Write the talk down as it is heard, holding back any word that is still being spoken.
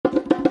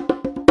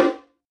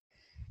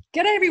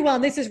G'day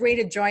everyone, this is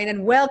Rita Join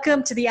and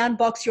welcome to the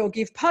Unbox Your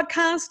Gift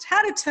podcast,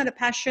 how to turn a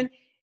passion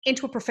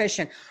into a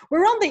profession.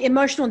 We're on the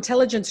emotional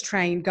intelligence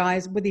train,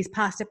 guys, with these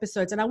past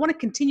episodes, and I want to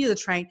continue the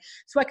train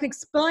so I can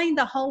explain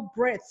the whole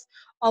breadth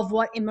of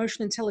what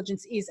emotional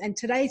intelligence is. And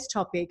today's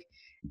topic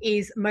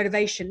is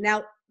motivation.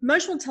 Now,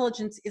 emotional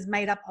intelligence is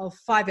made up of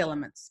 5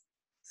 elements: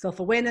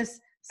 self-awareness,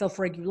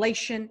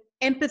 self-regulation,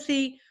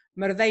 empathy,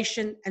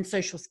 motivation, and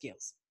social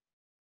skills.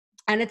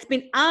 And it's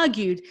been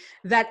argued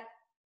that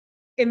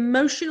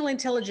emotional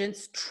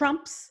intelligence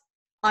trumps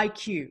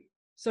IQ.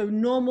 So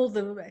normal,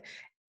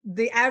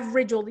 the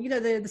average, or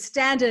the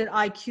standard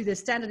IQ, the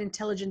standard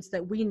intelligence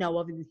that we know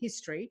of in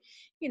history,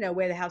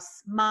 where how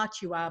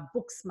smart you are,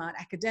 book smart,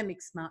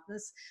 academic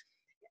smartness,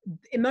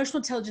 emotional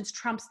intelligence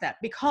trumps that.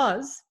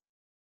 Because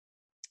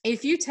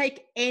if you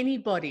take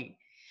anybody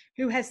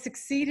who has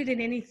succeeded in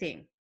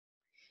anything,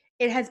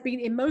 it has been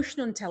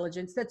emotional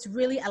intelligence that's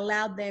really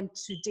allowed them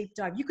to deep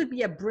dive. You could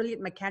be a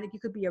brilliant mechanic. You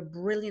could be a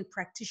brilliant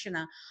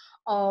practitioner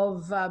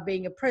of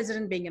being a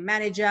president, being a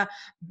manager,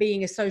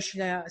 being a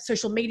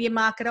social media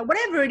marketer,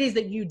 whatever it is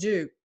that you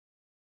do,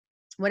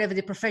 whatever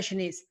the profession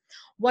is.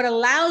 What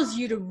allows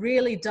you to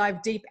really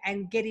dive deep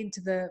and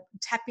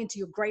tap into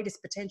your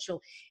greatest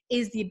potential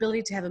is the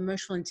ability to have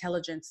emotional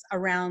intelligence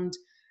around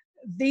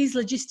these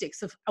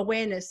logistics of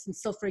awareness and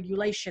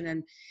self-regulation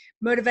and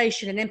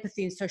motivation and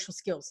empathy and social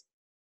skills.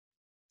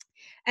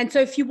 And so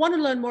if you want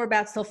to learn more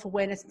about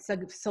self-awareness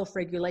and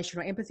self-regulation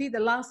or empathy, the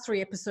last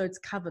 3 episodes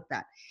covered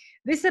that.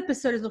 This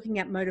episode is looking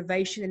at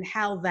motivation and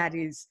how that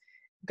is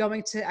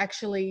going to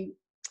actually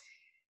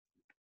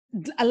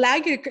allow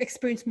you to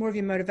experience more of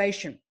your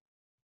motivation.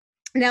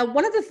 Now,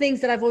 one of the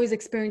things that I've always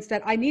experienced,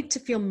 that I need to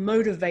feel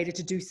motivated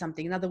to do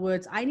something. In other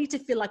words, I need to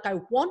feel like I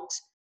want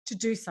to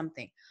do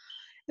something.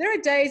 There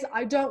are days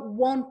I don't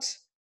want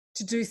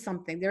to do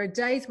something. There are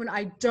days when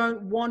I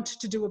don't want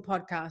to do a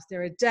podcast.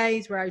 There are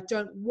days where I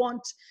don't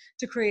want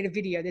to create a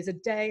video. There is a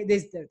day.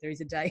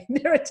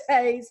 There are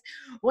days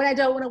when I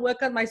don't want to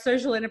work on my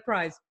social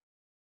enterprise.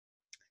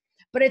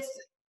 But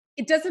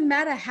it doesn't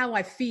matter how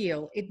I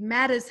feel. It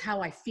matters how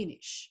I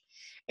finish.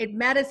 It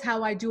matters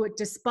how I do it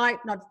despite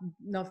not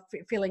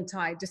feeling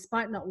tired,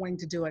 despite not wanting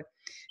to do it.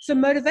 So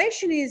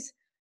motivation is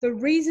the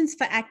reasons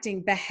for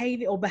acting,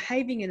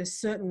 behaving in a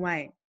certain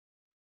way.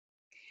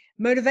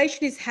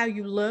 Motivation is how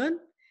you learn,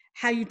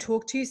 how you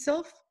talk to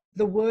yourself,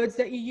 the words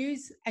that you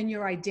use, and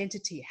your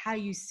identity, how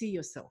you see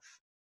yourself.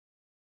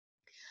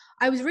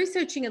 I was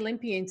researching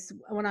Olympians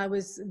when I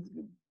was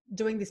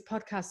doing this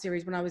podcast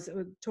series, when I was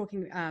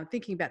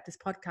thinking about this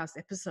podcast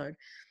episode.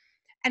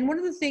 And one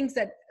of the things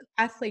that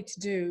athletes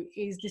do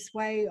is this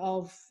way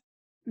of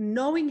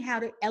knowing how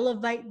to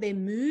elevate their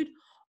mood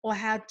or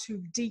how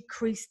to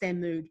decrease their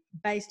mood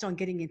based on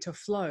getting into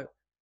flow.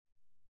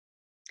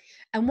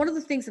 And one of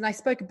the things, and I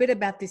spoke a bit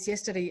about this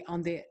yesterday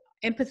on the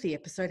empathy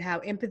episode, how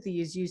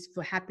empathy is used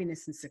for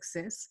happiness and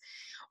success.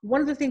 One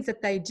of the things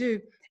that they do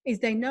is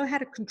they know how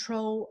to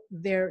control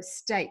their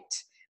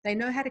state. They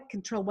know how to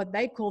control what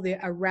they call their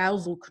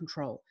arousal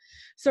control.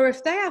 So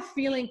if they are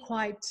feeling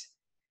quite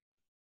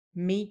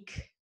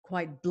meek,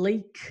 quite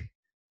bleak,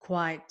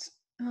 I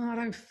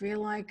don't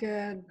feel like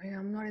it,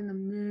 I'm not in the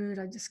mood,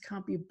 I just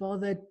can't be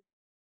bothered.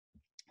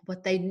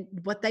 What they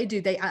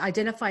do, they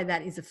identify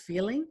that as a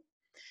feeling.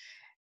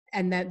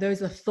 And that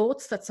those are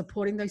thoughts that's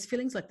supporting those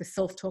feelings, like the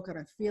self-talk, I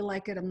don't feel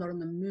like it, I'm not in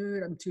the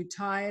mood, I'm too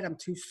tired, I'm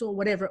too sore,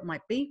 whatever it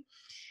might be.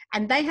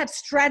 And they have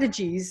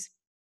strategies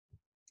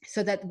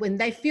so that when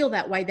they feel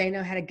that way, they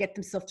know how to get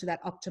themselves to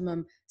that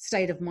optimum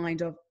state of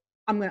mind of,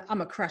 I'm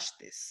gonna crush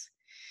this.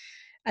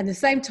 And at the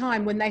same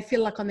time, when they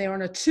feel like they're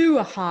on a too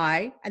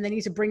high and they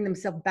need to bring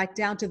themselves back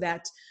down to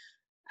that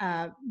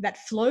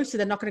flow, so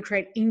they're not going to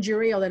create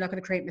injury or they're not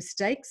going to create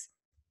mistakes,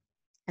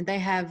 and they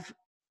have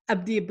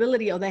the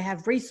ability, or they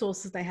have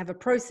resources, they have a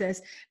process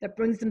that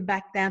brings them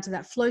back down to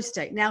that flow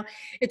state. Now,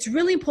 it's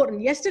really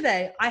important.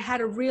 Yesterday, I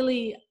had a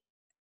really,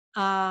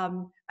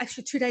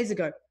 actually 2 days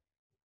ago,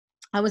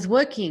 I was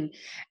working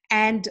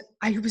and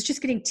I was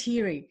just getting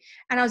teary.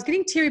 And I was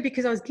getting teary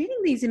because I was getting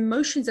these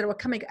emotions that were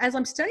coming as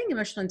I'm studying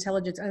emotional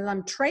intelligence and as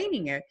I'm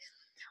training it.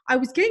 I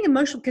was getting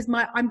emotional because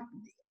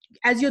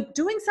as you're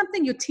doing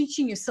something, you're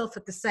teaching yourself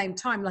at the same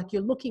time. Like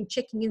you're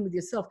checking in with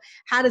yourself.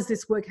 How does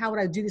this work? How would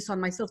I do this on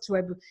myself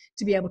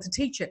to be able to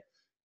teach it?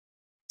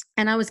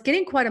 And I was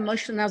getting quite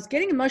emotional. And I was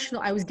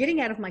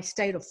getting out of my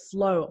state of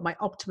flow, my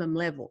optimum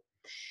level.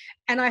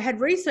 And I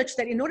had researched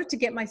that in order to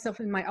get myself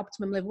in my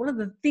optimum level, one of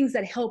the things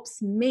that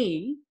helps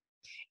me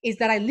is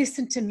that I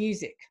listen to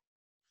music.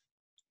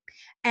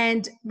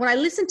 And when I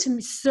listen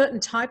to certain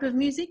type of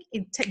music,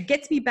 it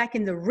gets me back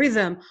in the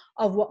rhythm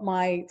of what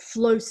my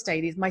flow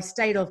state is, my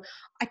state of,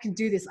 I can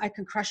do this, I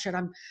can crush it.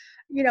 I'm,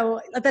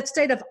 that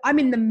state of, I'm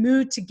in the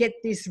mood to get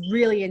this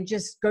really and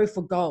just go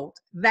for gold.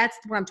 That's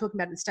what I'm talking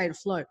about in the state of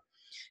flow.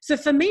 So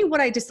for me,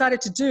 what I decided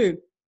to do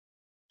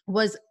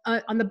was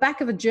on the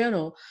back of a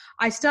journal,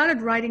 I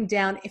started writing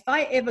down, if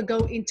I ever go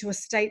into a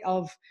state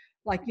of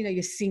like, you know,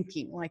 you're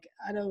sinking, like,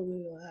 I don't,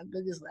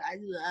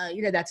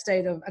 you know, that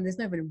state of, and there's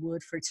no even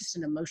word for it, it's just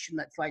an emotion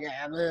that's like,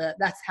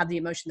 that's how the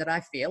emotion that I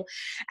feel.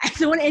 And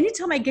so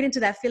anytime I get into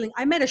that feeling,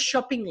 I made a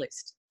shopping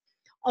list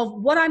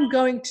of what I'm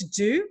going to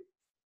do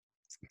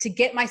to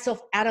get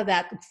myself out of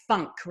that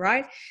funk,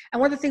 right?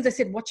 And one of the things I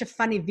said, watch a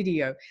funny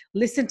video,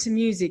 listen to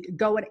music,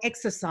 go and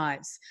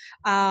exercise,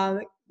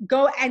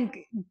 go and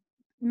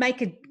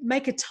make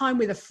a time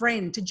with a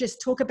friend to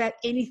just talk about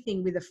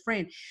anything with a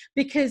friend.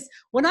 Because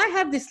when I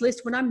have this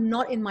list, when I'm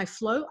not in my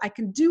flow, I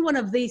can do one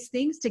of these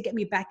things to get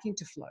me back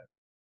into flow.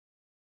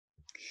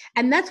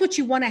 And that's what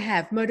you want to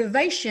have.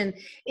 Motivation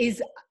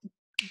is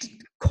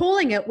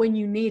calling it when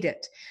you need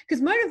it.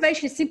 Because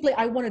motivation is simply,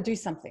 I want to do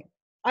something.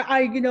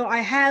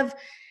 I have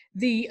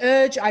the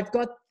urge. I've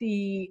got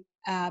the,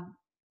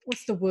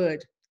 what's the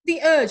word?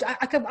 The urge.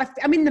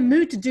 I'm in the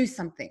mood to do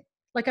something.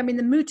 Like, I'm in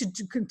the mood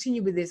to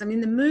continue with this. I'm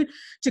in the mood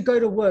to go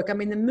to work. I'm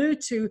in the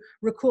mood to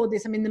record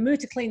this. I'm in the mood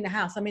to clean the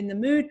house. I'm in the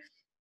mood.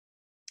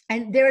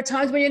 And there are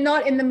times when you're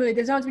not in the mood.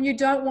 There's times when you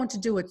don't want to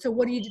do it. So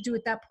what do you do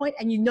at that point?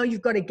 And you know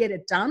you've got to get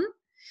it done.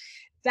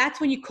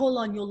 That's when you call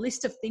on your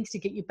list of things to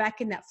get you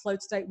back in that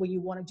float state where you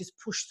want to just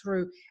push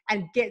through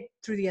and get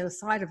through the other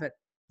side of it.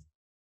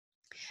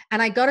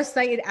 And I got to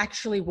say, it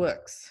actually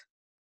works.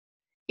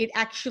 It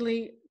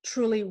actually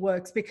truly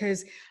works,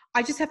 because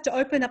I just have to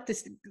open up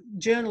this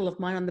journal of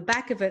mine on the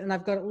back of it, and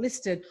I've got it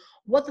listed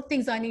what the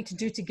things I need to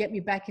do to get me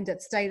back into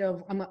that state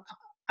of, I'm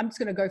just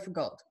going to go for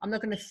gold. I'm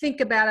not going to think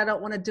about it. I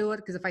don't want to do it,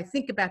 because if I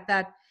think about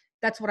that,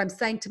 that's what I'm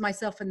saying to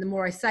myself. And the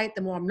more I say it,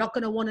 the more I'm not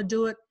going to want to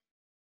do it.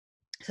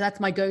 So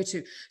that's my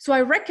go-to. So I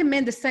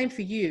recommend the same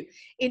for you.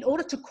 In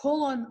order to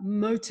call on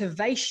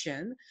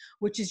motivation,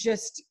 which is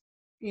just,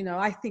 you know,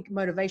 I think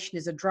motivation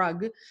is a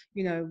drug.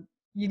 You know,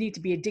 you need to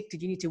be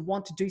addicted. You need to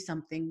want to do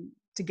something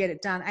to get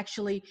it done.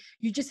 Actually,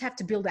 you just have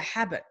to build a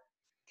habit.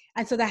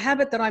 And so the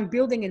habit that I'm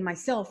building in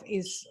myself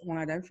is, when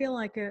I don't feel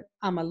like it,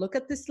 I'm going to look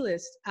at this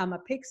list, I'm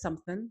going to pick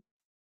something,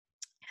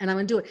 and I'm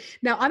going to do it.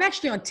 Now, I'm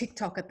actually on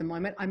TikTok at the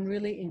moment. I'm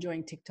really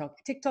enjoying TikTok.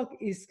 TikTok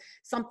is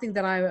something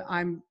that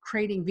I'm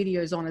creating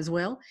videos on as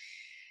well.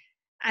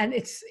 And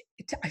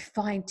I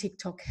find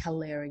TikTok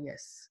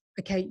hilarious.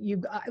 Okay.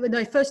 When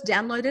I first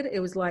downloaded it, it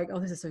was like, oh,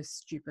 this is so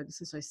stupid.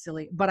 This is so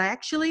silly. But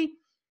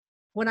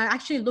when I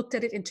actually looked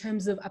at it in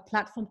terms of a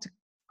platform to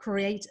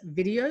create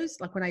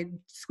videos, like when I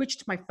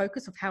switched my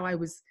focus of how I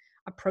was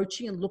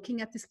approaching and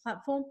looking at this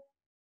platform,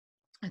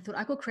 I thought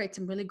I could create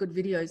some really good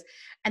videos.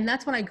 And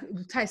that's when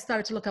I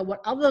started to look at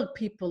what other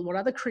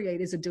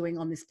creators are doing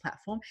on this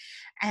platform.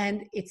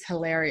 And it's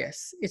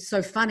hilarious. It's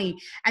so funny.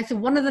 And so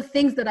one of the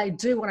things that I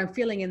do when I'm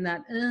feeling in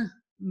that,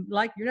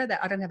 like, you know, that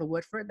I don't have a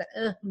word for it,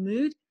 that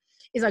mood,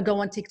 is I go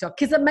on TikTok,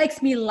 because it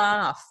makes me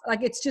laugh.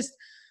 Like, it's just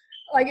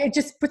like, it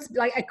just puts,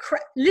 like,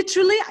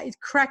 literally it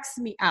cracks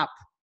me up.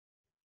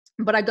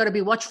 But I got to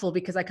be watchful,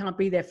 because I can't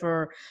be there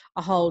for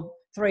a whole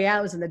 3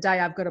 hours in the day.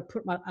 I've got to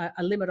put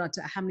a limit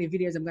onto how many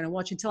videos I'm going to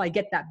watch until I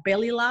get that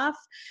belly laugh,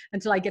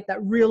 until I get that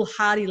real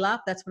hearty laugh.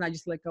 That's when I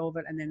just let go of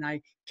it, and then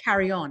I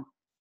carry on,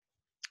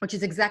 which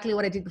is exactly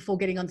what I did before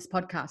getting on this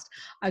podcast.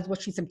 I was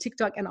watching some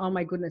TikTok, and oh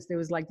my goodness, there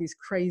was like these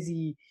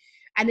crazy,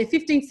 and they're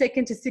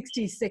 15-second to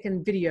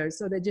 60-second videos.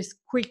 So they're just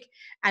quick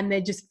and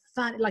they're just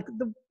fun. Like,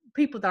 the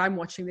people that I'm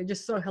watching, they're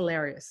just so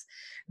hilarious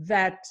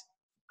that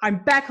I'm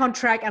back on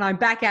track, and I'm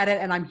back at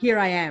it, and here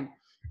I am.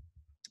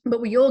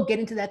 But we all get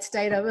into that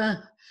state of,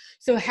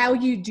 so how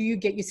do you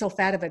get yourself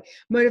out of it?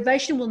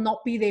 Motivation will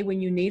not be there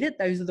when you need it.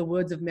 Those are the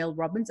words of Mel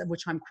Robbins, of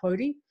which I'm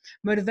quoting.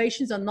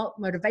 Motivation is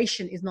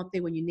not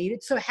there when you need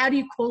it. So how do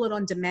you call it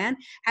on demand?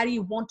 How do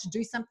you want to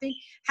do something?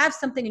 Have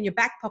something in your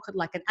back pocket,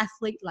 like an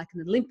athlete, like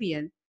an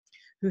Olympian,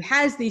 who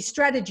has these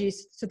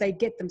strategies so they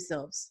get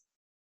themselves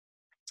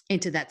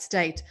into that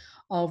state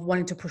of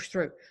wanting to push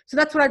through. So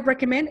that's what I'd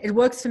recommend. It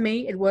works for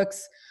me. It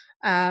works.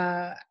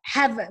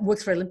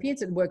 Works for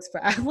Olympians. It works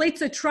for athletes.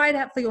 So try it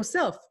out for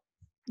yourself.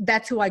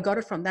 That's who I got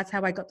it from. That's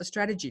how I got the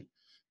strategy.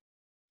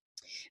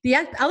 The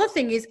other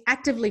thing is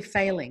actively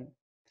failing.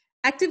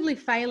 Actively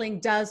failing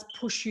does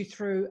push you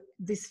through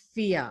this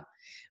fear.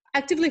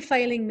 Actively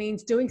failing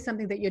means doing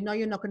something that you know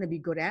you're not going to be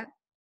good at,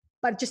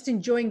 but just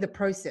enjoying the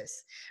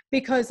process.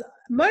 Because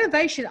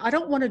motivation, I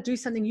don't want to do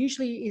something,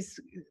 usually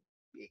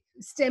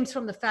stems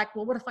from the fact,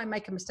 well, what if I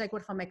make a mistake?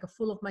 What if I make a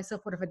fool of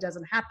myself? What if it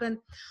doesn't happen?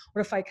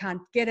 What if I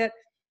can't get it?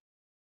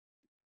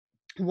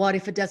 What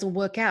if it doesn't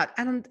work out?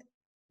 And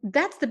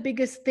that's the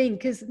biggest thing,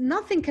 because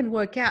nothing can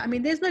work out. I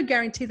mean, there's no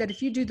guarantee that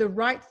if you do the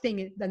right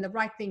thing, then the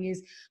right thing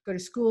is go to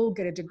school,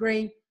 get a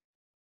degree,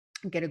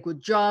 get a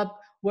good job,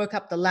 work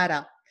up the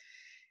ladder.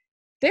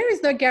 There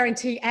is no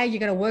guarantee, you're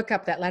going to work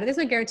up that ladder. There's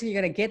no guarantee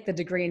you're going to get the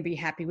degree and be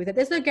happy with it.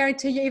 There's no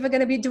guarantee you're even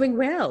going to be doing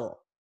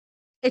well.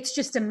 It's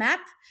just a map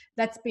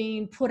that's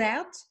been put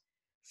out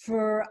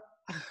for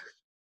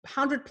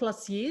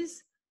 100+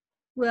 years.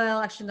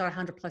 Well, actually not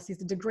 100+ years.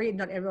 The degree,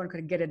 not everyone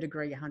could get a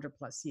degree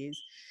 100+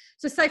 years.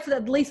 So say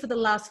at least for the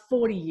last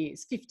 40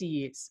 years, 50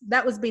 years,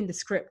 that was been the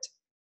script.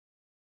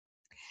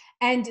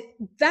 And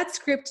that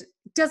script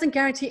doesn't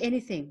guarantee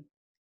anything.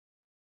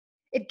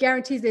 It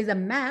guarantees there's a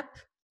map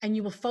and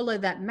you will follow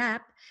that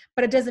map,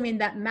 but it doesn't mean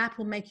that map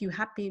will make you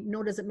happy,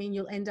 nor does it mean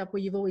you'll end up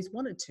where you've always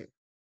wanted to.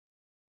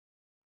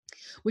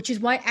 Which is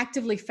why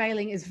actively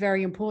failing is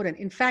very important.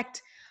 In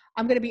fact,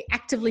 I'm going to be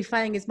actively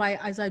failing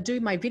as I do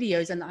my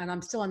videos, and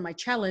I'm still on my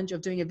challenge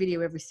of doing a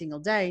video every single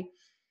day.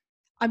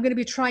 I'm going to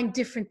be trying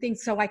different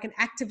things so I can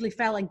actively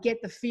fail and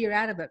get the fear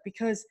out of it,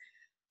 because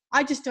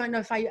I just don't know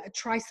if I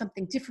try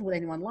something different, would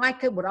anyone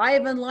like it? Would I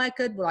even like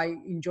it? Would I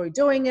enjoy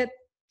doing it?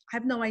 I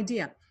have no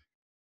idea.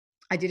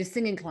 I did a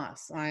singing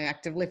class. I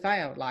actively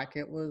failed. Like,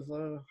 it was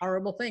a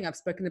horrible thing. I've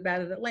spoken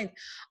about it at length.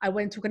 I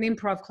went and took an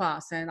improv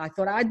class and I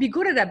thought I'd be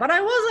good at it, but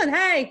I wasn't.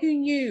 Hey, who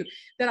knew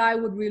that I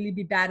would really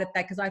be bad at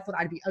that? Because I thought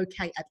I'd be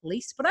okay at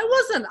least, but I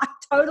wasn't. I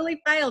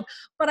totally failed.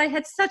 But I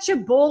had such a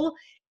ball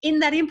in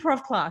that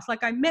improv class.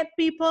 Like, I met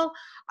people.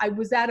 I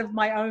was out of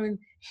my own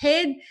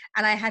head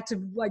and I had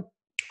to, like,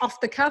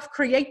 off the cuff,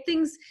 create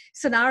things,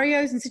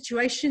 scenarios and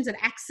situations and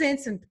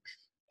accents. And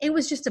it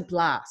was just a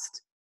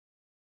blast.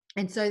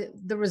 And so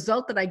the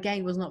result that I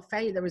gained was not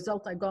failure. The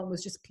result I got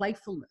was just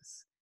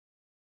playfulness.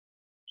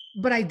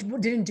 But I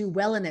didn't do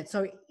well in it.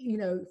 So,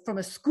 from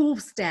a school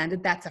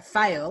standard, that's a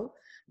fail.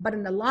 But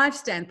in the life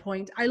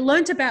standpoint, I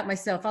learned about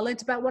myself. I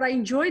learned about what I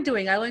enjoy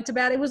doing. I learned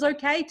about it was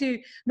okay to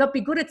not be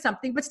good at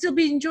something, but still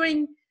be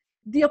enjoying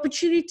the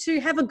opportunity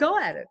to have a go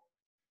at it.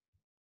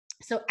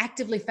 So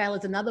actively fail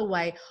is another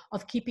way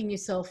of keeping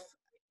yourself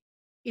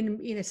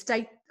in a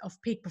state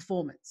of peak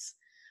performance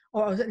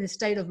or in a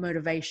state of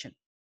motivation.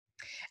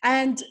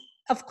 And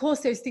of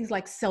course, there's things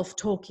like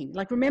self-talking.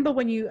 Like, remember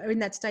when you are in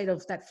that state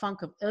of that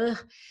funk of, the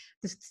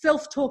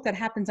self-talk that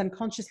happens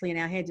unconsciously in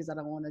our heads is, I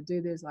don't want to do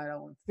this. I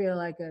don't want to feel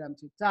like it. I'm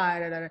too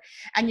tired.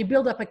 And you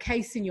build up a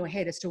case in your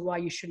head as to why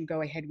you shouldn't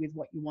go ahead with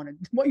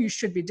what you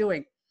should be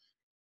doing.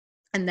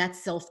 And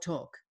that's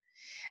self-talk.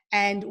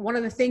 And one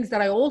of the things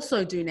that I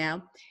also do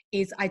now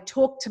is I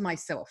talk to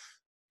myself.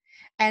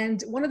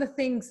 And one of the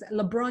things,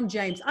 LeBron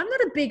James, I'm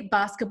not a big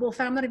basketball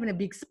fan. I'm not even a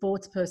big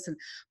sports person.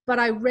 But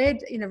I read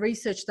in a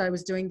research that I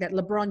was doing that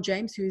LeBron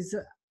James, who's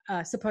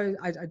I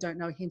don't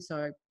know him, so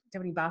don't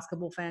have any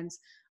basketball fans,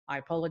 I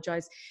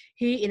apologize.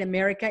 He in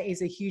America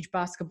is a huge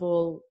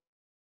basketball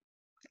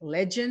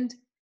legend.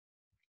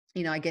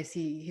 I guess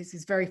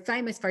he's very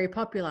famous, very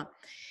popular.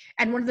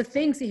 And one of the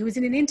things, he was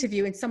in an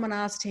interview and someone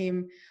asked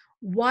him,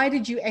 why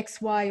did you X,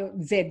 Y, or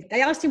Z?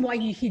 They asked him why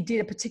he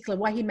made a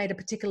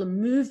particular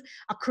move,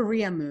 a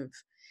career move.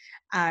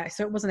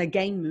 So it wasn't a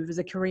game move, it was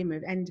a career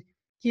move. And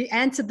he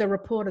answered the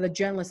reporter, the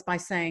journalist, by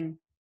saying,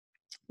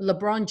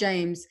 LeBron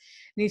James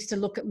needs to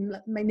look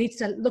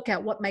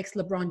at what makes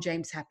LeBron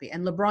James happy.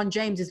 And LeBron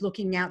James is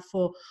looking out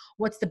for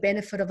what's the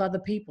benefit of other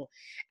people.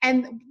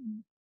 And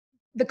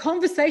the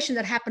conversation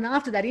that happened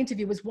after that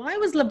interview was, why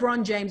was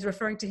LeBron James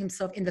referring to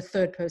himself in the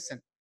third person?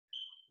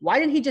 Why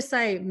didn't he just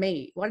say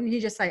me? Why didn't he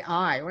just say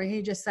I? Why didn't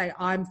he just say,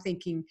 I'm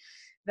thinking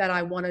that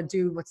I want to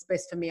do what's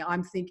best for me?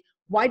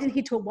 Why did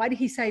he talk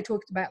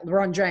about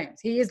LeBron James?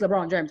 He is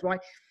LeBron James. Why?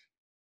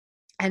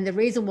 And the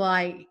reason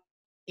why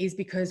is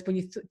because when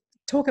you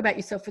talk about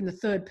yourself in the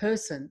third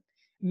person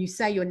and you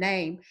say your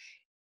name,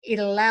 it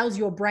allows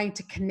your brain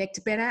to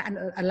connect better and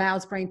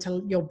allows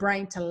your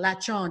brain to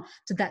latch on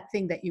to that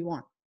thing that you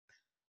want.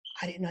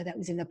 I didn't know that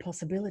was in a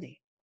possibility.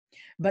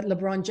 But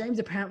LeBron James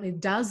apparently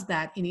does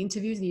that in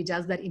interviews, and he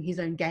does that in his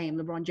own game.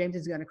 LeBron James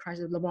is going to crush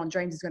it. LeBron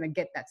James is going to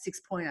get that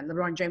 6-pointer.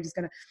 LeBron James is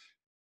going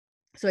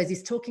to. So as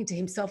he's talking to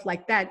himself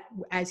like that,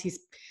 as he's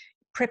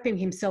prepping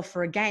himself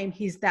for a game,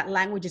 that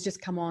language has just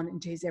come on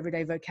into his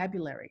everyday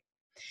vocabulary.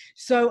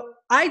 So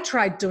I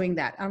tried doing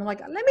that. I'm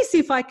like, let me see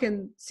if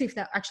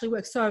that actually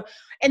works. So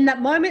in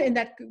that moment,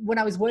 when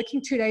I was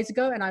working 2 days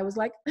ago, and I was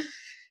like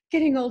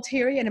getting all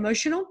teary and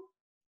emotional,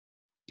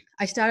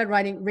 I started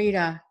writing,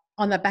 Rita,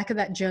 on the back of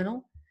that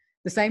journal,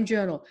 the same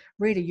journal,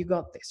 Rita, you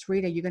got this.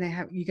 Rita, you're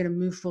going to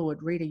move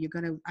forward. Rita, you're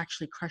going to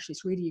actually crush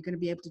this. Rita, you're going to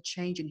be able to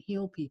change and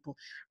heal people.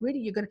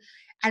 Rita,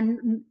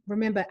 and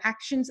remember,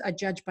 actions are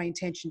judged by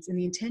intentions. And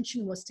the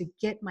intention was to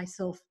get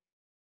myself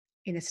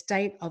in a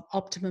state of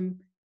optimum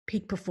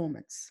peak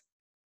performance.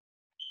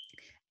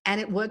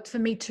 And it worked for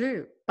me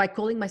too, by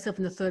calling myself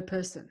in the third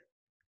person,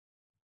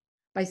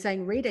 by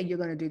saying, Rita, you're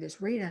going to do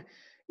this. Rita,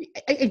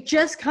 it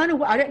just kind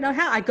of, I don't know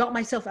how,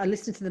 I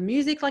listened to the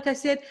music, like I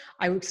said,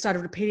 I started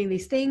repeating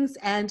these things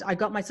and I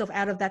got myself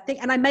out of that thing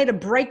and I made a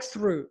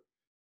breakthrough.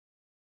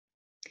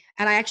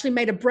 And I actually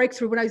made a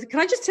breakthrough can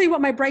I just tell you what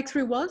my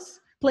breakthrough was,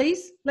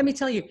 please? Let me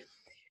tell you.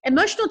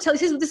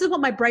 This is what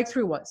my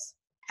breakthrough was.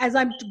 As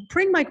I'm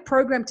putting my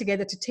program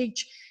together to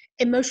teach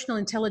emotional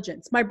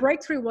intelligence, my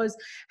breakthrough was,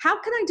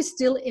 how can I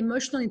distill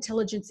emotional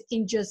intelligence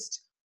in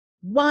just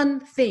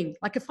one thing?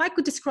 Like, if I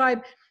could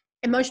describe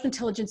emotional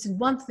intelligence in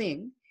one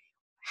thing,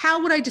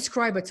 how would I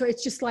describe it? So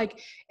it's just like,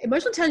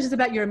 emotional intelligence is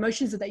about your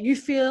emotions that you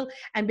feel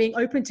and being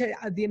open to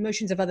the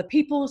emotions of other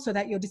people, so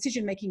that your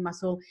decision-making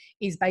muscle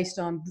is based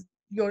on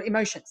your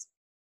emotions.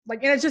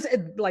 Like, and it's just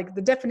like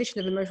the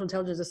definition of emotional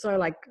intelligence is so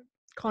like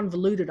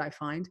convoluted, I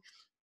find.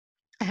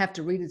 I have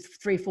to read it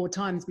 3-4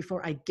 times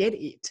before I get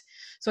it.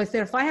 So I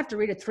said, if I have to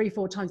read it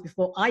 3-4 times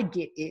before I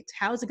get it,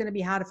 how is it going to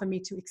be harder for me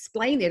to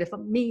explain it if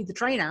me, the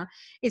trainer,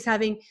 is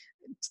having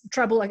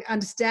trouble like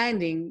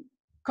understanding,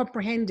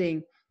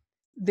 comprehending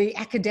the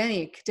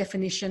academic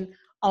definition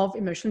of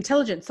emotional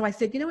intelligence? So I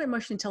said, you know what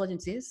emotional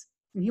intelligence is?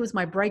 And here was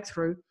my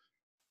breakthrough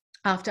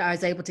after I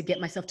was able to get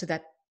myself to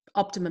that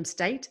optimum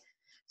state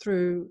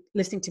through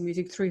listening to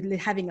music, through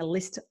having a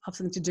list of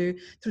something to do,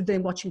 through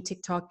then watching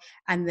TikTok,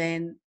 and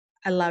then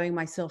allowing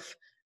myself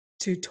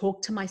to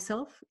talk to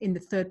myself in the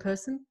third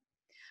person.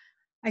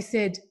 I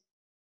said,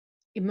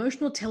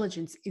 emotional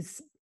intelligence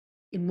is,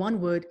 in one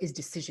word, is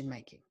decision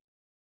making.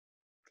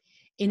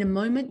 In a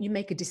moment, you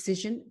make a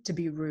decision to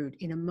be rude.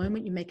 In a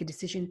moment, you make a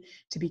decision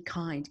to be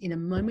kind. In a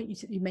moment,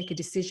 you make a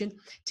decision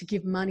to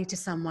give money to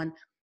someone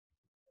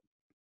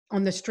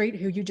on the street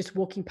who you're just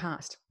walking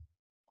past.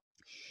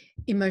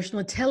 Emotional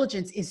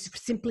intelligence is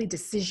simply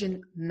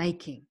decision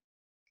making.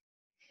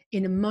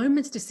 In a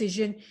moment's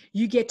decision,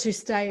 you get to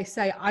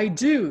say, I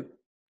do.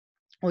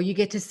 Or you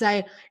get to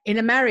say in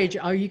a marriage,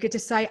 or you get to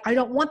say, I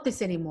don't want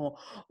this anymore.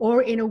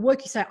 Or in a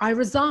work, you say, I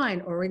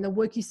resign. Or in the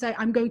work, you say,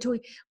 I'm going to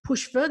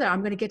push further.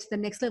 I'm going to get to the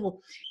next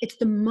level. It's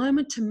the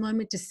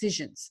moment-to-moment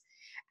decisions.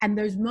 And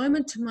those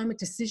moment-to-moment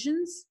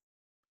decisions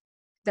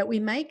that we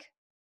make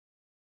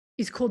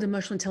is called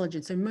emotional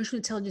intelligence. So emotional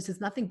intelligence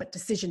is nothing but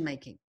decision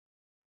making.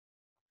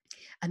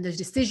 And those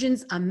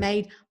decisions are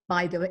made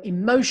by the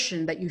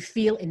emotion that you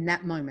feel in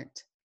that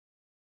moment.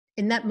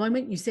 In that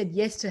moment, you said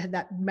yes to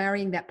that,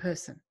 marrying that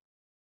person.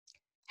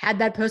 Had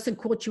that person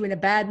caught you in a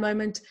bad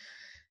moment,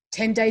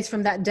 10 days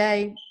from that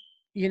day,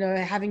 you know,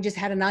 having just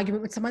had an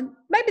argument with someone,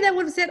 maybe they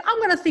would have said, I'm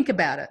going to think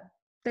about it.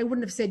 They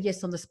wouldn't have said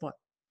yes on the spot.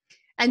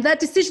 And that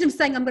decision of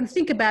saying, I'm going to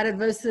think about it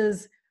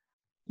versus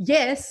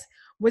yes,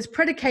 was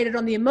predicated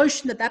on the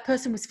emotion that that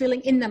person was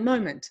feeling in that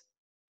moment.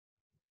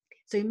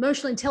 So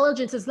emotional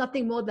intelligence is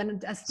nothing more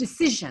than a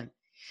decision,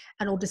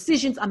 and all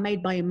decisions are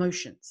made by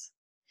emotions.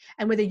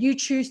 And whether you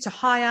choose to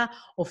hire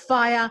or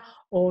fire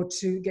or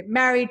to get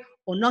married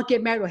or not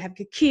get married or have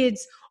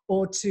kids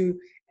or to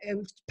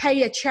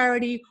pay a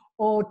charity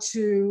or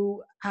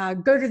to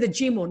go to the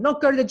gym or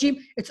not go to the gym,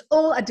 it's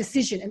all a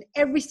decision. And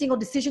every single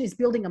decision is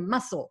building a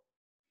muscle.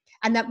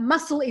 And that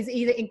muscle is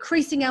either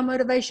increasing our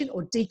motivation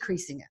or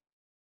decreasing it.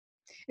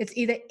 It's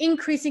either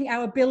increasing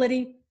our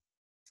ability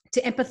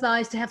to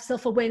empathize, to have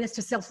self-awareness,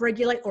 to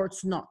self-regulate, or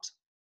it's not.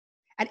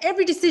 And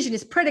every decision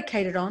is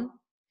predicated on,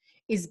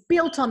 is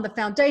built on the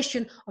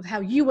foundation of how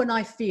you and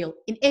I feel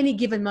in any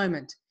given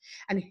moment.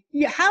 And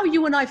how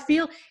you and I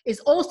feel is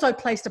also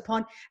placed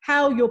upon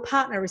how your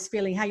partner is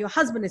feeling, how your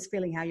husband is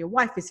feeling, how your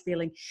wife is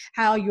feeling,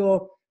 how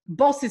your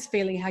boss is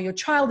feeling, how your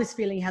child is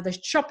feeling, how the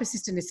shop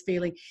assistant is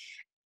feeling.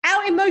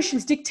 Our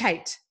emotions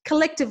dictate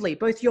collectively,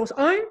 both your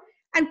own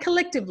and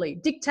collectively,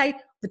 dictate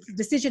the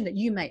decision that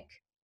you make.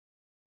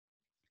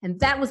 And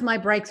that was my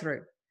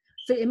breakthrough.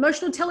 So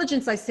emotional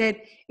intelligence, I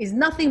said, is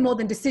nothing more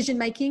than decision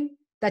making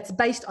that's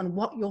based on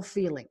what you're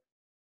feeling.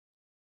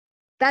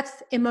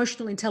 That's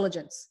emotional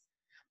intelligence,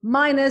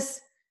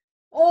 minus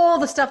all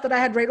the stuff that I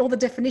had read, all the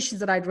definitions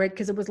that I'd read,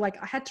 because it was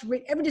like I had to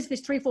read every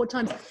definition 3-4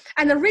 times.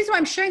 And the reason why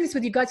I'm sharing this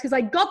with you guys, because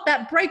I got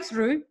that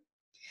breakthrough,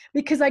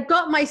 because I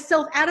got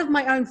myself out of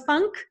my own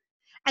funk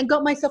and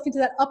got myself into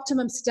that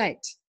optimum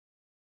state.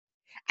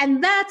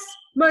 And that's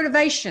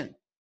motivation.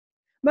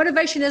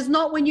 Motivation is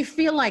not when you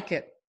feel like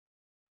it.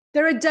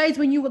 There are days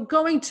when you are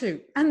going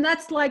to, and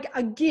that's like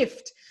a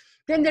gift.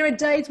 Then there are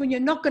days when you're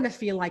not going to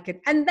feel like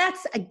it, and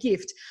that's a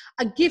gift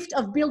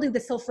of building the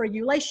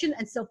self-regulation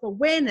and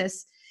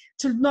self-awareness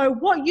to know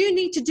what you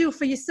need to do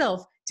for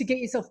yourself to get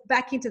yourself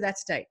back into that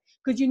state.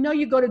 Because you know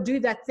you've got to do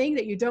that thing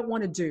that you don't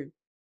want to do.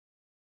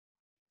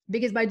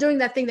 Because by doing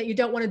that thing that you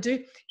don't want to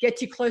do,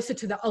 gets you closer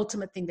to the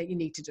ultimate thing that you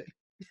need to do.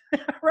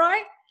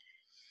 Right?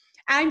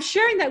 I'm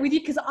sharing that with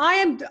you because I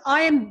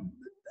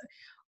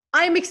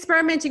am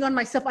experimenting on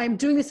myself. I am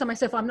doing this on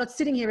myself. I'm not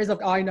sitting here as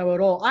like, I know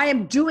it all. I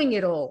am doing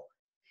it all.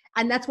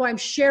 And that's why I'm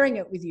sharing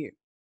it with you.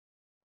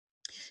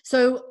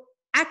 So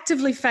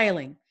actively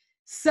failing,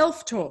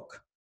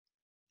 self-talk,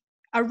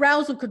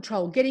 arousal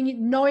control,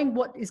 knowing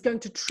what is going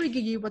to trigger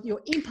you, what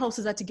your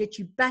impulses are to get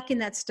you back in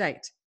that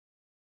state,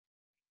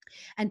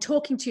 and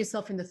talking to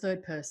yourself in the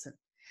third person.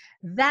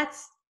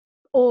 That's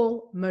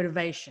all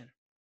motivation.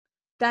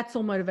 That's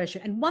all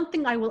motivation. And one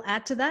thing I will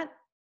add to that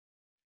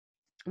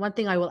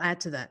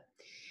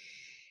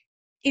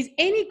is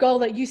any goal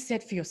that you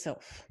set for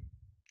yourself,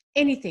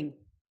 anything,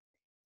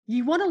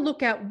 you want to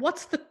look at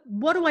what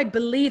do I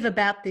believe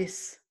about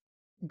this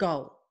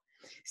goal?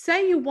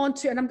 Say you want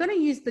to, and I'm going to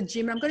use the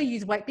gym, I'm going to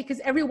use weight because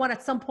everyone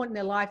at some point in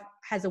their life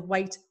has a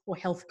weight or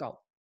health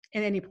goal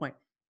at any point.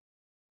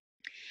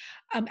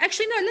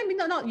 Actually, no, let me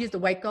not use the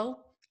weight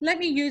goal. Let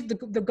me use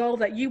the goal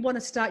that you want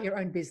to start your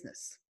own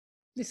business.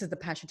 This is the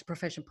Passion to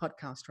Profession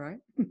podcast, right?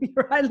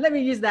 Right? Let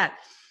me use that.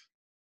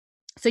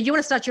 So you want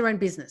to start your own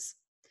business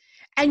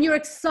and you're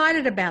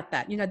excited about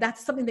that. You know,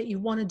 that's something that you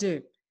want to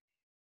do.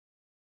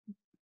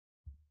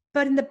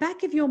 But in the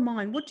back of your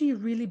mind, what do you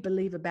really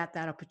believe about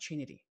that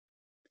opportunity?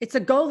 It's a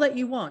goal that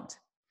you want.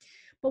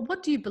 But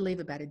what do you believe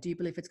about it? Do you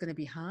believe it's going to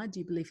be hard? Do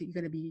you believe that you're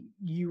going to be,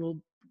 you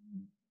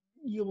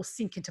will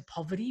sink into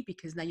poverty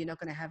because now you're not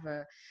going to have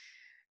a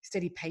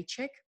steady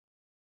paycheck?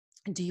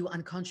 And do you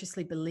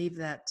unconsciously believe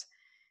that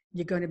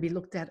you're going to be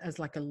looked at as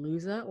like a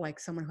loser, like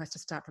someone who has to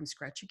start from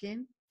scratch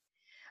again?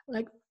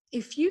 Like,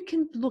 if you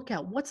can look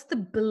at what's the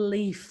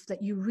belief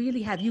that you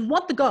really have, you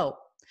want the goal,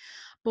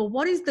 but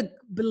what is the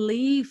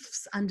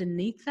beliefs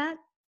underneath that?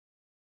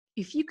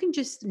 If you can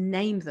just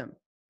name them,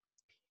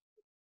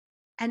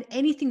 and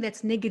anything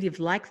that's negative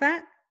like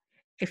that,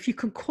 if you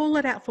can call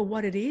it out for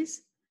what it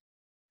is,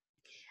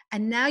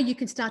 and now you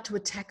can start to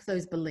attack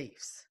those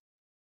beliefs.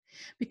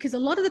 Because a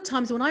lot of the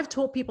times when I've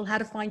taught people how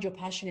to find your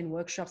passion in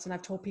workshops, and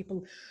I've taught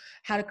people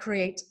how to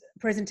create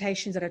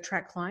presentations that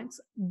attract clients,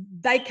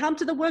 they come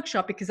to the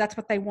workshop because that's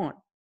what they want,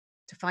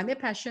 to find their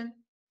passion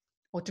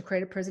or to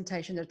create a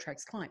presentation that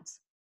attracts clients.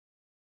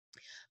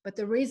 But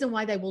the reason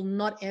why they will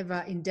not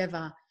ever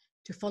endeavor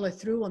to follow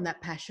through on that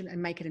passion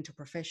and make it into a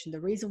profession, the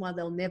reason why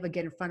they'll never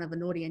get in front of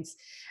an audience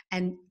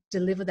and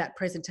deliver that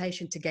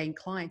presentation to gain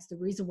clients, the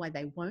reason why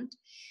they won't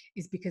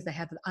is because they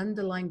have an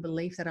underlying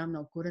belief that I'm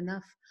not good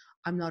enough,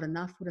 I'm not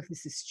enough, what if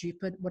this is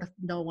stupid, what if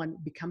no one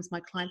becomes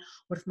my client,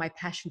 what if my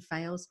passion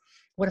fails,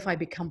 what if I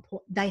become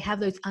poor? They have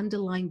those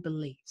underlying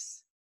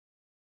beliefs.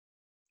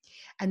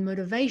 And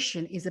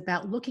motivation is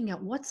about looking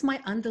at what's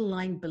my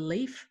underlying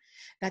belief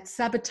that's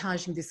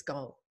sabotaging this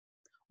goal.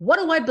 What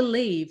do I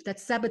believe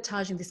that's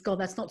sabotaging this goal,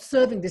 that's not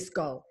serving this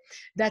goal,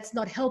 that's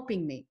not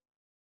helping me?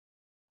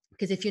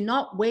 Because if you're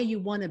not where you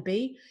want to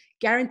be,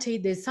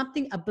 guaranteed there's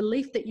something, a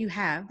belief that you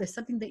have, there's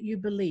something that you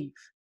believe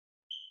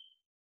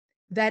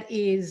that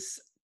is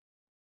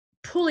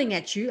pulling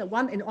at you.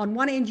 On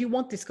one end, you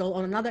want this goal.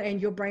 On another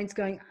end, your brain's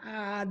going,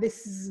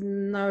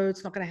 no,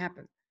 it's not going to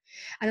happen.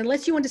 And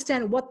unless you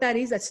understand what that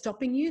is that's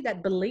stopping you,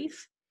 that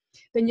belief,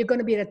 then you're going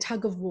to be at a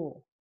tug of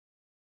war.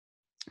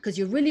 Because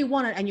you really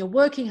want it and you're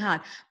working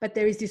hard, but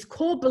there is this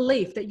core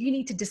belief that you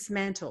need to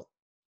dismantle.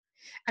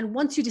 And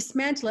once you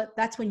dismantle it,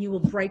 that's when you will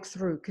break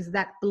through, because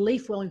that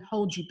belief won't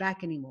hold you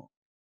back anymore.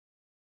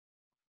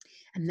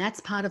 And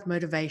that's part of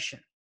motivation.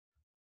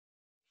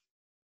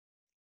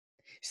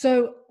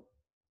 So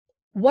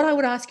what I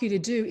would ask you to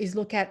do is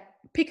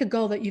pick a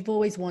goal that you've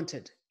always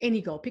wanted,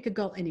 any goal, pick a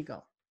goal, any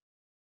goal.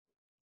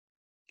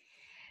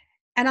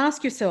 And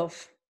ask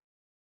yourself,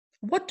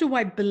 what do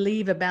I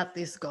believe about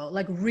this goal?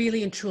 Like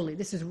really and truly,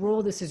 this is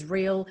raw, this is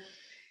real,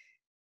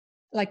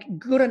 like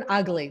good and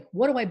ugly.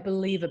 What do I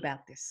believe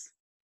about this?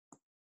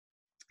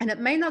 And it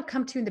may not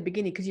come to you in the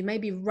beginning because you may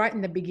be right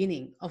in the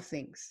beginning of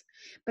things.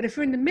 But if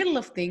you're in the middle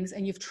of things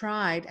and you've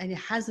tried and it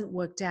hasn't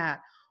worked out,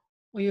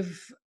 or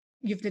you've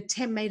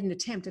made an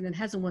attempt and it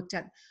hasn't worked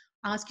out,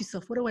 ask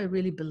yourself, what do I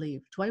really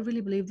believe? Do I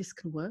really believe this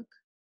can work?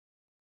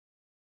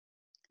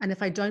 And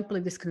if I don't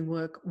believe this can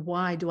work,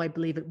 why do I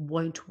believe it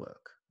won't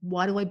work?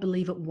 Why do I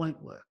believe it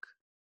won't work?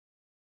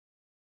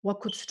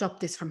 What could stop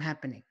this from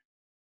happening?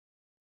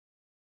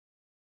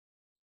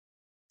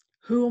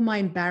 Who am I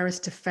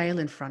embarrassed to fail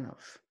in front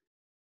of?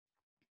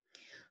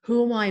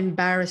 Who am I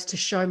embarrassed to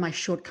show my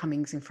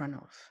shortcomings in front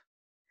of?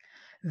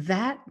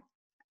 That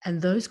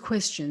and those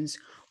questions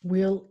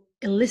will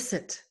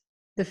elicit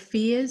the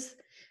fears,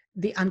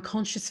 the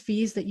unconscious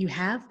fears that you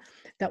have,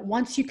 that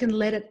once you can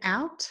let it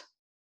out,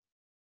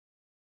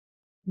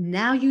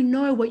 now you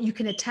know what you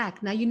can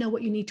attack. Now you know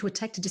what you need to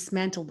attack to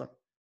dismantle them.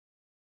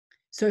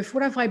 So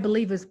what if I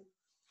believe is,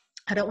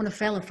 I don't want to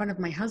fail in front of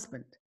my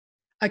husband.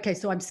 Okay,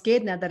 so I'm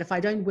scared now that if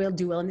I don't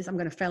do well in this, I'm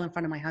going to fail in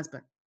front of my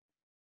husband.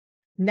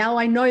 Now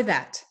I know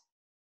that.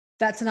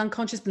 That's an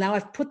unconscious. Now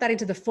I've put that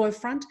into the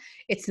forefront.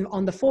 It's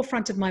on the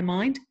forefront of my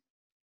mind.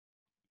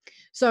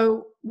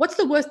 So what's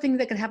the worst thing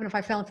that can happen if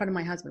I fail in front of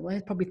my husband? Well,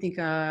 he'll probably think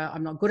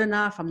I'm not good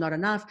enough. I'm not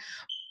enough.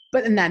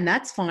 And then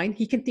that's fine.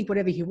 He can think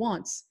whatever he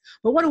wants.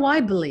 But what do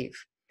I believe?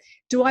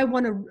 Do I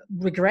want to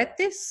regret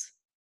this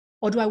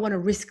or do I want to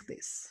risk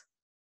this?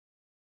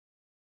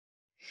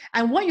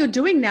 And what you're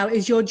doing now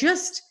is you're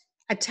just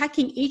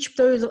attacking each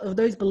of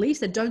those beliefs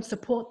that don't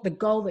support the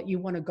goal that you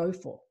want to go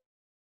for.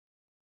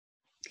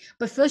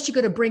 But first you've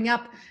got to bring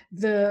up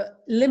the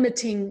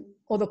limiting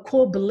or the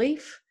core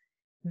belief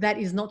that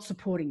is not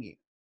supporting you.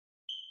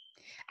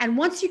 And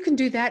once you can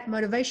do that,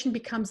 motivation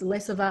becomes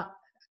less of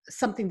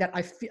something that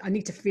I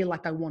need to feel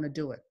like I want to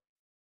do it.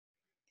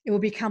 It will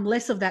become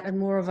less of that and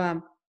more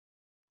of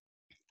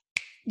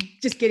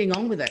just getting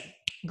on with it.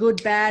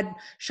 Good, bad,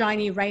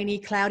 shiny, rainy,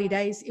 cloudy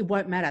days, it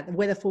won't matter. The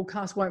weather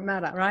forecast won't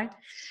matter, right?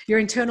 Your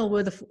internal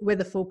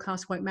weather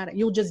forecast won't matter.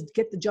 You'll just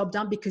get the job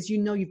done because you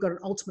know you've got an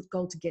ultimate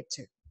goal to get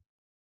to,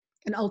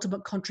 an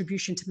ultimate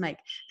contribution to make,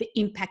 the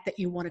impact that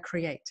you want to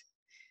create.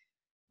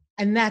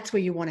 And that's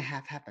where you want to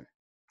have happen.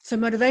 So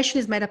motivation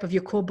is made up of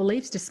your core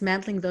beliefs,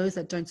 dismantling those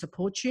that don't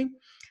support you,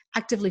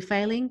 actively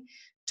failing,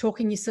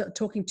 talking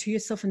to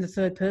yourself in the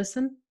third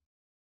person,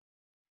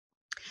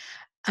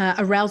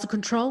 arousal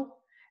control,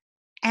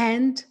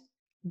 and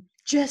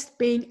just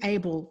being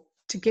able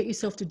to get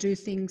yourself to do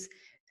things,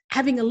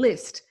 having a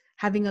list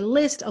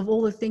of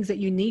all the things that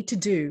you need to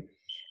do,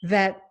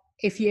 that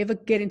if you ever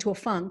get into a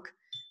funk,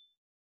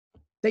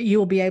 that you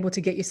will be able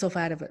to get yourself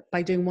out of it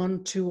by doing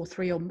 1, 2, or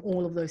 3 or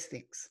all of those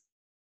things.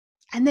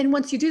 And then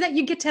once you do that,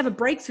 you get to have a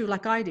breakthrough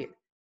like I did.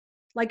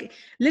 Like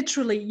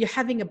literally you're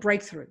having a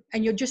breakthrough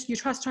and you're just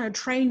trying to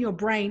train your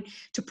brain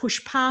to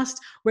push past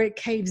where it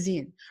caves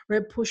in, where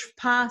it push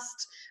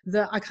past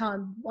the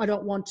I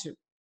don't want to.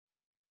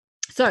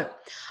 So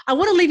I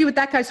want to leave you with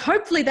that, guys.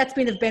 Hopefully that's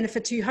been of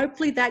benefit to you.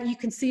 Hopefully that you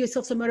can see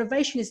yourself. So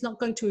motivation is not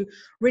going to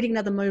reading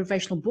another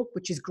motivational book,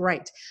 which is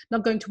great.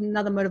 Not going to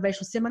another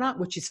motivational seminar,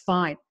 which is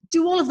fine.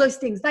 Do all of those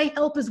things. They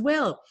help as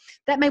well.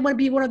 That may want to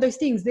be one of those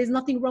things. There's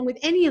nothing wrong with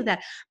any of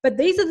that. But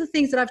these are the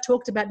things that I've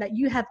talked about that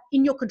you have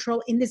in your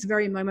control in this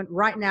very moment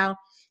right now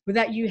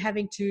without you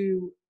having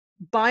to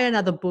buy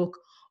another book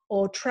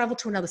or travel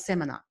to another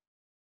seminar.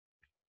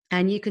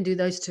 And you can do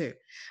those too.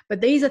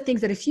 But these are things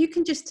that if you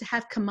can just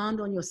have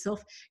command on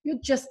yourself, you're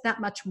just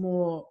that much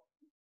more,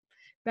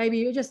 baby,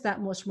 you're just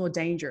that much more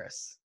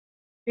dangerous.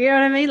 You know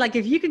what I mean? Like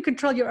if you can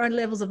control your own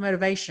levels of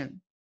motivation,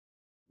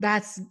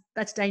 that's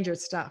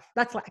dangerous stuff.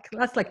 That's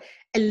like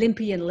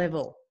Olympian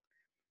level.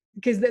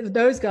 Because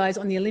those guys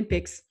on the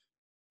Olympics,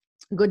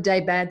 good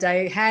day, bad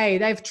day, hey,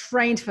 they've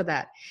trained for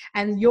that.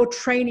 And you're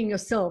training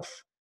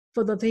yourself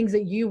for the things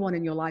that you want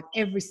in your life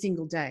every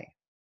single day.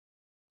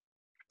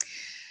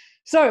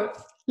 So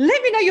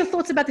let me know your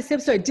thoughts about this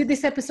episode. Did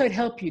this episode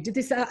help you? Did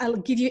this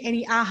give you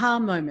any aha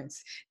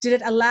moments? Did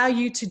it allow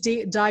you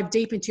to dive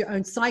deep into your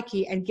own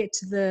psyche and get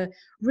to the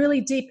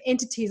really deep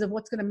entities of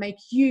what's going to make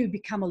you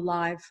become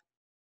alive,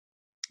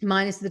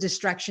 minus the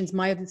distractions,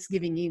 minus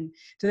giving in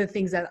to the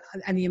things that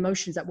and the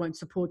emotions that won't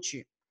support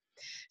you?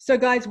 So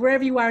guys,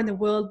 wherever you are in the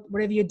world,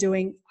 whatever you're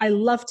doing, I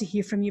love to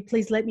hear from you.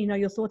 Please let me know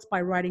your thoughts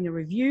by writing a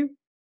review.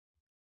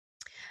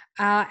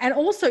 And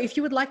also, if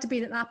you would like to be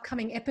in an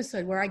upcoming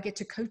episode where I get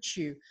to coach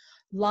you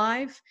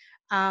live,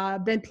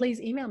 then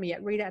please email me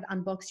at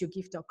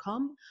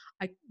rita@unboxyourgift.com.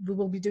 We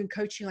will be doing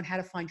coaching on how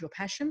to find your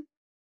passion.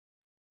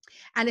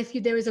 And if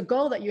there is a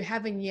goal that you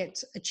haven't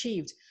yet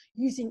achieved,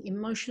 using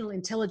emotional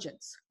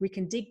intelligence, we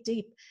can dig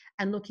deep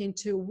and look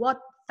into what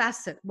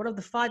are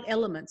the 5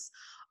 elements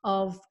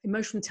of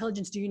emotional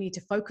intelligence do you need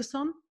to focus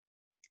on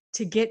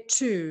to get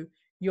to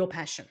your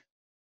passion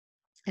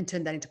and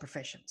turn that into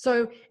profession.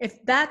 So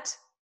if that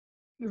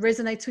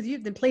resonates with you,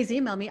 then please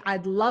email me.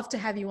 I'd love to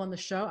have you on the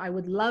show. I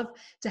would love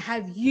to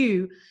have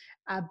you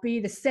be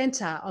the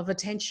center of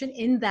attention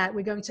in that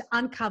we're going to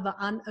uncover,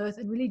 unearth,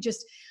 and really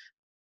just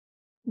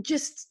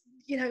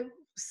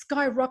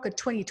skyrocket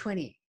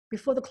 2020.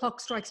 Before the clock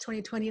strikes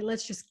 2020,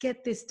 let's just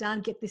get this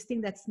done, get this thing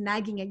that's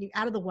nagging at you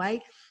out of the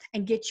way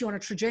and get you on a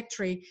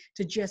trajectory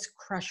to just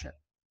crush it.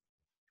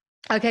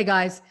 Okay,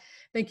 guys,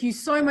 thank you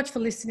so much for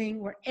listening.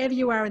 Wherever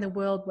you are in the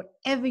world,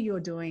 whatever you're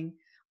doing,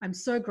 I'm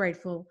so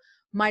grateful.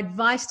 My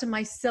advice to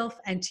myself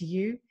and to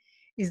you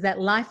is that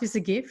life is a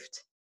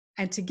gift,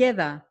 and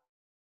together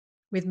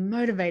with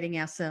motivating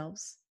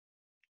ourselves,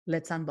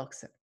 let's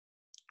unbox it.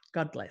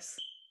 God bless.